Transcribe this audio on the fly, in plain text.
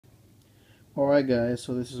Alright guys,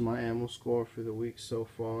 so this is my ammo score for the week so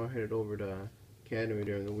far. I headed over to Academy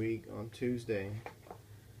during the week on Tuesday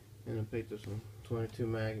and I picked up some 22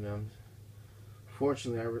 Magnums.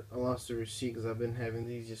 Fortunately, I lost the receipt because I've been having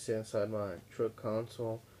these just sit inside my truck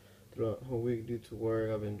console throughout the whole week due to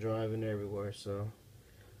work. I've been driving everywhere, so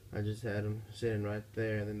I just had them sitting right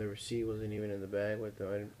there, and then the receipt wasn't even in the bag with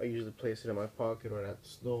them. I usually place it in my pocket or at the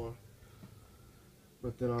store.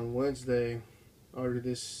 But then on Wednesday, I ordered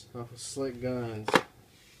this off of Slick Guns,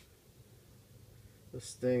 the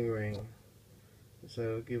Stingray.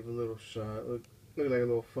 So I'll give it a little shot. Look like a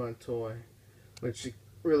little fun toy, which it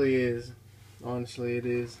really is. Honestly, it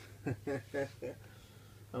is.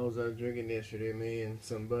 I was out drinking yesterday, me and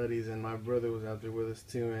some buddies, and my brother was out there with us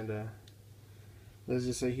too. And let's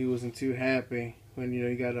just say he wasn't too happy when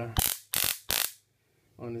he got a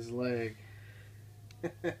on his leg.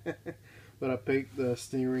 But I picked the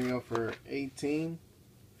Stingray up for $18.50,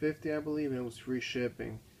 I believe, and it was free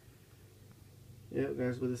shipping. Yep,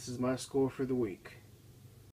 guys, but this is my score for the week.